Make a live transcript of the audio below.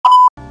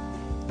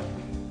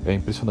É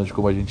impressionante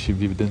como a gente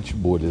vive dentro de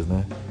bolhas,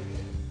 né?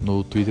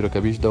 No Twitter eu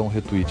acabei de dar um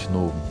retweet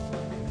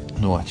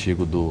no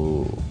artigo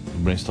do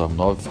Brainstorm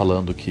 9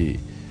 falando que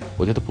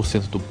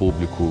 80% do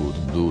público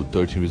do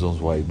 13 Reasons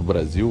Why no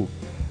Brasil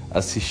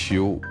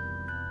assistiu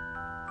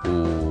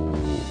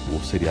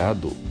o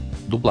seriado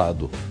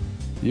dublado.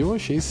 E eu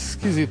achei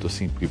esquisito,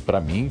 assim, porque pra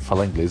mim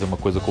falar inglês é uma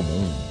coisa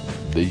comum.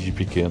 Desde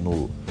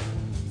pequeno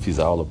fiz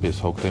aula, o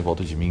pessoal que tá em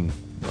volta de mim,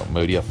 a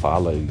maioria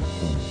fala e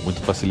com muita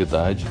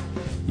facilidade.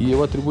 E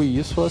eu atribuí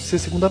isso a ser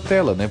segunda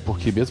tela, né?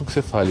 Porque mesmo que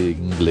você fale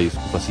inglês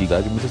com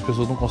facilidade, muitas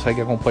pessoas não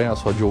conseguem acompanhar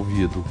só de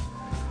ouvido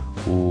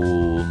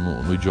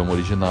no idioma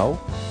original.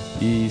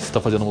 E se está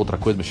fazendo outra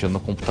coisa, mexendo no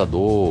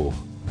computador,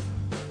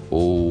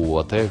 ou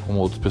até como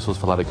outras pessoas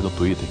falaram aqui no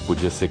Twitter, que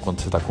podia ser quando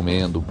você está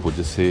comendo,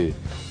 podia ser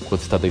quando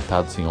você está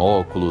deitado sem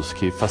óculos,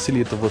 que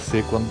facilita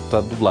você quando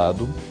está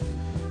dublado,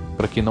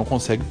 para quem não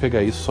consegue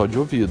pegar isso só de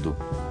ouvido.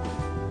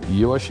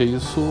 E eu achei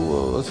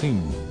isso,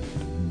 assim,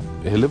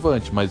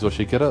 relevante, mas eu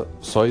achei que era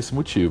só esse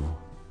motivo.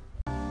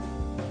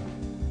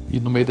 E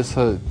no meio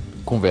dessa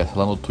conversa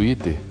lá no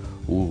Twitter,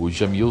 o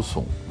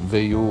Jamilson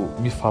veio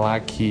me falar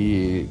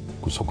que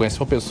só conhece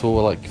uma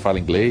pessoa lá que fala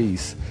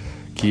inglês,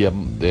 que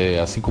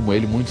assim como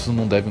ele, muitos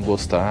não devem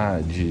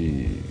gostar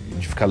de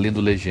ficar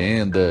lendo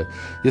legenda.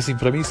 E assim,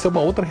 pra mim isso é uma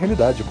outra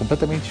realidade, é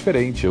completamente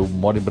diferente. Eu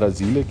moro em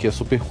Brasília, que é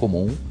super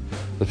comum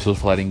as pessoas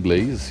falarem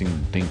inglês, assim,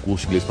 tem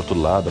curso de inglês pra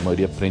todo lado, a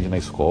maioria aprende na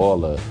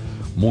escola,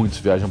 muitos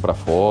viajam pra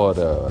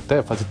fora,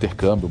 até faz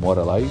intercâmbio,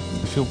 mora lá e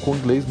ficam com o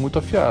inglês muito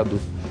afiado.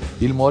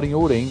 Ele mora em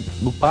Ourém,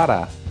 no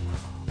Pará.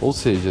 Ou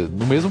seja,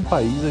 no mesmo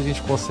país a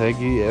gente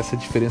consegue essa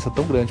diferença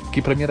tão grande,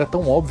 porque pra mim era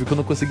tão óbvio que eu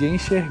não conseguia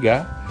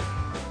enxergar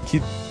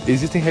que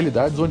existem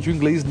realidades onde o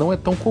inglês não é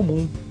tão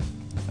comum.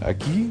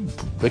 Aqui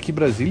em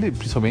Brasília,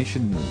 principalmente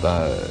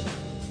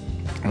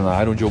na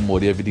área onde eu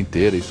morei a vida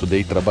inteira, estudei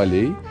e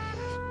trabalhei,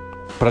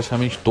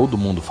 praticamente todo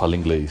mundo fala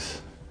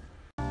inglês.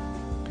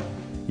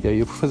 E aí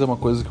eu fui fazer uma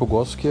coisa que eu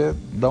gosto, que é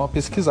dar uma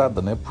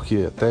pesquisada, né?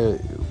 Porque até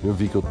eu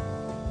vi que eu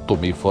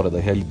tomei fora da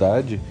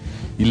realidade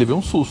e levei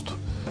um susto.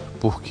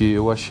 Porque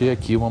eu achei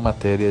aqui uma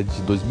matéria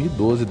de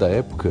 2012 da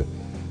época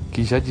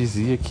que já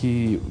dizia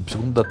que,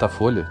 segundo o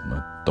Datafolha, não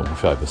é tão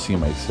confiável assim,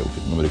 mas é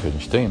o número que a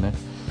gente tem, né?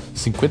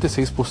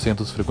 56%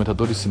 dos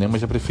frequentadores de cinema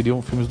já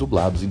preferiam filmes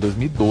dublados em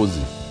 2012.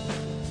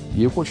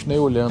 E eu continuei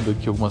olhando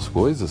aqui algumas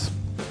coisas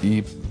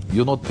e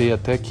eu notei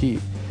até que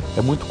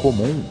é muito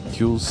comum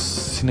que os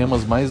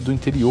cinemas mais do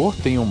interior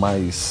tenham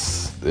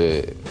mais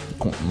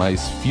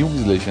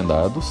filmes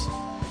legendados.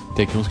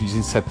 Tem aqui uns que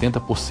dizem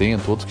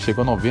 70%, outros que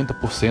chegam a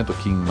 90%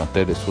 aqui em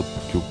matérias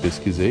que eu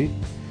pesquisei.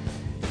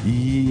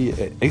 E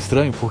é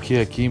estranho, porque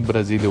aqui em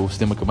Brasília, o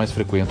cinema que eu mais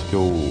frequento, que é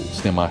o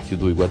Cinemark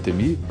do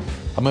Iguatemi,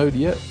 a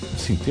maioria,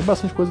 sim, tem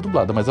bastante coisa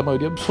dublada, mas a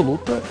maioria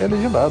absoluta é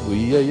legendado.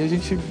 E aí a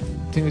gente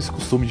tem esse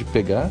costume de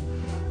pegar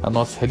a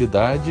nossa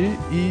realidade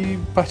e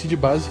partir de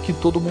base que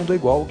todo mundo é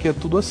igual, que é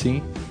tudo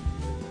assim.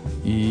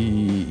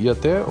 E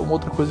até uma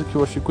outra coisa que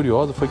eu achei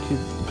curiosa foi que,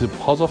 por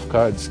exemplo, House of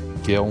Cards,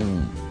 que é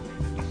um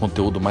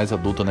conteúdo mais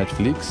adulto da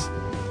Netflix,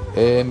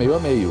 é meio a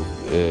meio,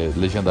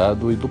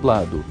 legendado e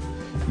dublado.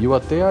 E eu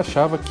até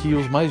achava que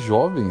os mais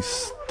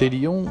jovens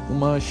teriam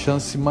uma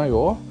chance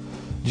maior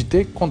de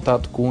ter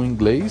contato com o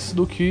inglês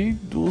do que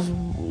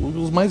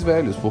os mais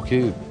velhos,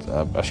 porque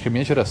acho que a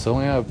minha geração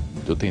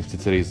eu tenho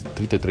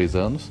 33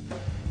 anos,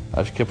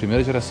 acho que é a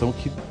primeira geração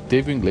que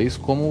teve o inglês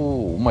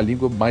como uma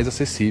língua mais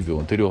acessível.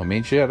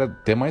 Anteriormente era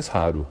até mais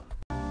raro.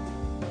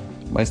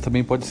 Mas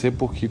também pode ser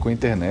porque com a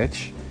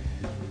internet,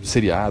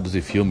 seriados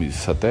e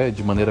filmes, até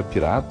de maneira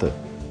pirata,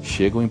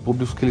 chegam em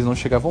públicos que eles não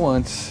chegavam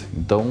antes.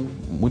 Então,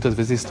 muitas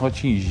vezes eles estão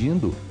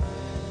atingindo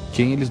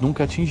quem eles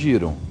nunca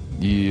atingiram.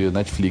 E a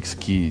Netflix,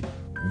 que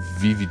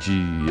vive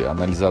de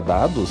analisar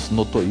dados,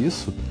 notou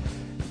isso.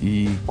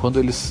 E quando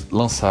eles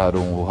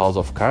lançaram o House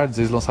of Cards,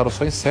 eles lançaram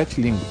só em 7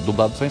 línguas,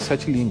 dublado só em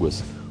 7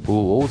 línguas.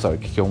 O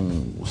Ozark, que é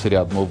o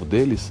seriado novo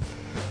deles,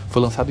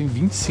 foi lançado em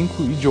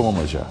 25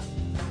 idiomas já.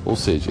 Ou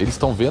seja, eles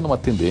estão vendo uma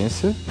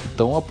tendência e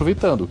estão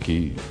aproveitando,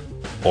 que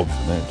óbvio,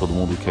 né? Todo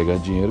mundo quer ganhar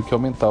dinheiro, quer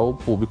aumentar o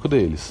público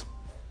deles.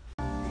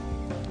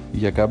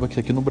 E acaba que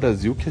aqui no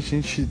Brasil que a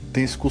gente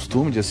tem esse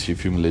costume de assistir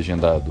filme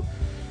legendado.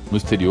 No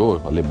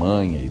exterior,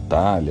 Alemanha,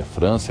 Itália,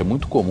 França, é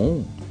muito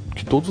comum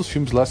que todos os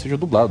filmes lá sejam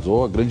dublados,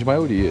 ou a grande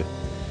maioria.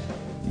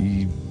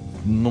 E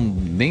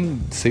nem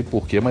sei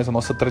porquê, mas a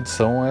nossa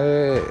tradição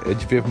é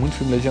de ver muito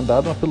filme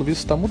legendado, mas pelo visto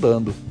está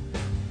mudando.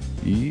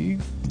 E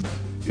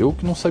eu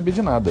que não sabia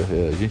de nada.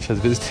 A gente às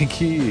vezes tem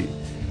que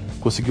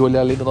conseguir olhar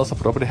além da nossa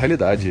própria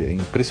realidade. É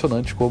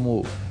impressionante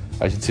como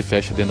a gente se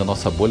fecha dentro da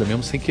nossa bolha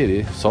mesmo sem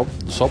querer,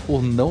 só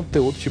por não ter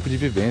outro tipo de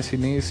vivência e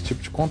nem esse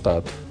tipo de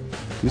contato.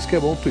 Por isso que é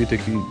bom o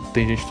Twitter, que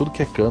tem gente tudo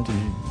que é canto,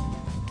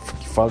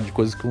 que fala de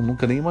coisas que eu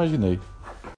nunca nem imaginei.